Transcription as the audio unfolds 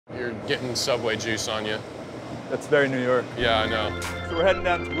You're getting Subway juice on you. That's very New York. Yeah, I know. So we're heading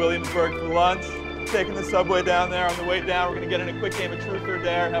down to Williamsburg for lunch. Taking the subway down there. On the way down, we're gonna get in a quick game of Truth or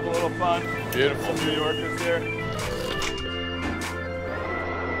Dare, have a little fun. Beautiful. Some New Yorkers here.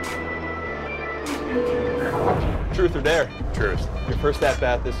 Truth or Dare? Truth. Your first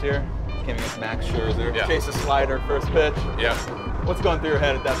at-bat this year came against Max Scherzer. Yeah. Chase a slider, first pitch. Yeah. What's going through your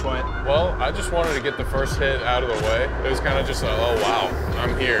head at that point? Well, I just wanted to get the first hit out of the way. It was kind of just like, oh wow,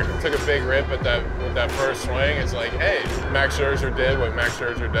 I'm here. Took a big rip with that first swing. It's like, hey, Max Scherzer did what Max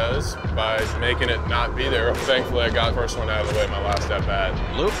Scherzer does by making it not be there. Thankfully, I got the first one out of the way my last at bat.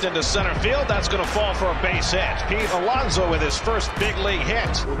 Looped into center field. That's going to fall for a base hit. Pete Alonso with his first big league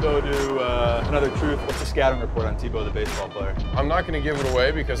hit. We'll go to another Truth. What's the scouting report on Tebow, the baseball player? I'm not going to give it away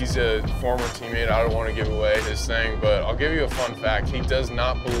because he's a former teammate. I don't want to give away his thing, but I'll give you a fun fact. He does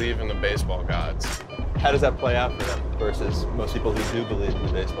not believe in the baseball gods. How does that play out for them versus most people who do believe in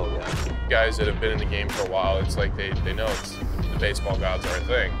the baseball gods? Guys that have been in the game for a while, it's like they know the baseball gods are a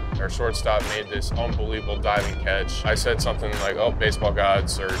thing. Our shortstop made this unbelievable diving catch. I said something like, oh, baseball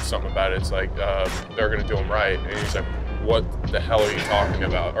gods, or something about it. It's like, they're going to do them right. And he's like, what the hell are you talking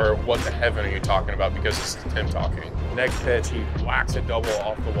about? Or what the heaven are you talking about? Because it's him talking. Next pitch, he whacks a double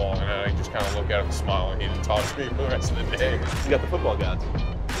off the wall, and I just kind of look at him and smile, and he didn't talk to me for the rest of the day. You got the football gods.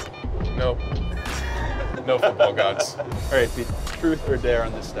 Nope. No football gods. All right, Pete, Truth or Dare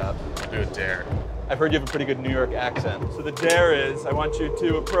on this stop? Do a dare. I've heard you have a pretty good New York accent. So the dare is, I want you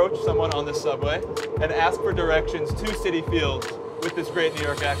to approach someone on the subway and ask for directions to Citi Field with this great New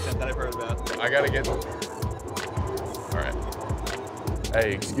York accent that I've heard about. I gotta get... All right.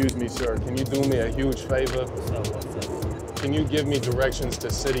 Hey, excuse me, sir. Can you do me a huge favor? Can you give me directions to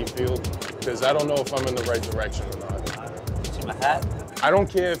Citi Field? Because I don't know if I'm in the right direction or not. See my hat? I don't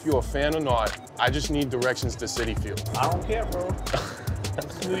care if you're a fan or not. I just need directions to Citi Field. I don't care, bro.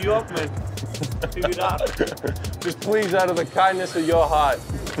 It's New York, man. $50. Just please, out of the kindness of your heart.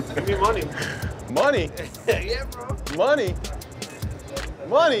 Give me money. Money? Yeah, bro. Money?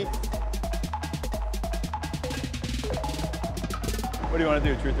 Money? What do you want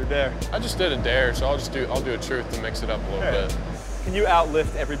to do, Truth or Dare? I just did a dare, so I'll do a truth to mix it up a little bit. Can you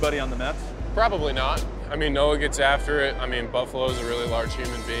outlift everybody on the Mets? Probably not. I mean, Noah gets after it. I mean, Buffalo's a really large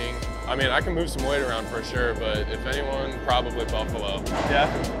human being. I mean, I can move some weight around for sure, but if anyone, probably Buffalo. Yeah?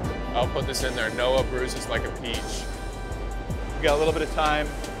 I'll put this in there. Noah bruises like a peach. You got a little bit of time.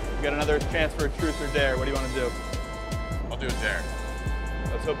 You got another chance for a Truth or Dare. What do you want to do? I'll do a dare.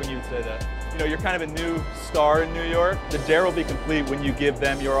 I was hoping you'd say that. You know, you're kind of a new star in New York. The dare will be complete when you give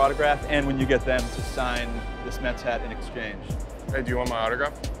them your autograph and when you get them to sign this Mets hat in exchange. Hey, do you want my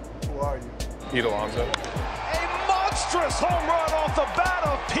autograph? Who are you? Pete Alonso. A monstrous home run off the bat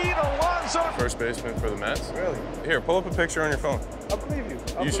of Pete Alonso. First baseman for the Mets. Really? Here, pull up a picture on your phone. I believe you.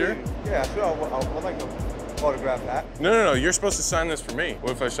 You sure? Yeah, sure. I'd like to autograph that. No. You're supposed to sign this for me.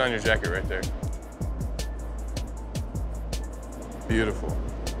 What if I sign your jacket right there? Beautiful.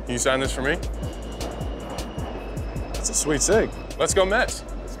 Can you sign this for me? That's a sweet sig. Let's go Mets.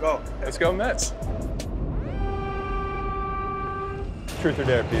 Let's go. Let's go Mets. Truth or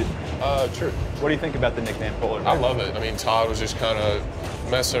Dare, Pete? Truth. What do you think about the nickname Polar Bear? I love it. I mean, Todd was just kind of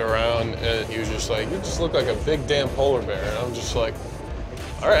messing around, and he was just like, you just look like a big damn polar bear. And I'm just like,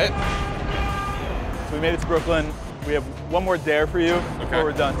 all right. So we made it to Brooklyn. We have one more dare for you before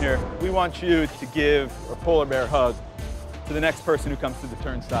we're done here. We want you to give a polar bear hug to the next person who comes through the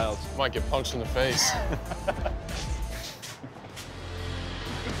turnstiles. Might get punched in the face.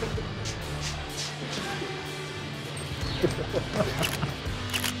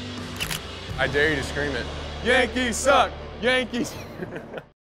 I dare you to scream it. Yankees suck! Yankees!